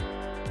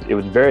It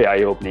was very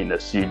eye-opening to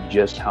see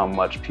just how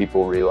much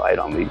people relied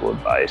on legal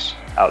advice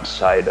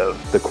outside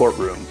of the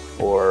courtroom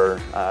or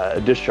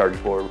a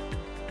discharge board.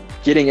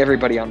 Getting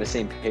everybody on the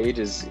same page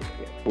is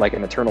like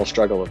an eternal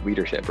struggle of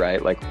leadership,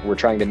 right? Like we're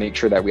trying to make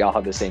sure that we all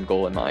have the same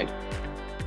goal in mind.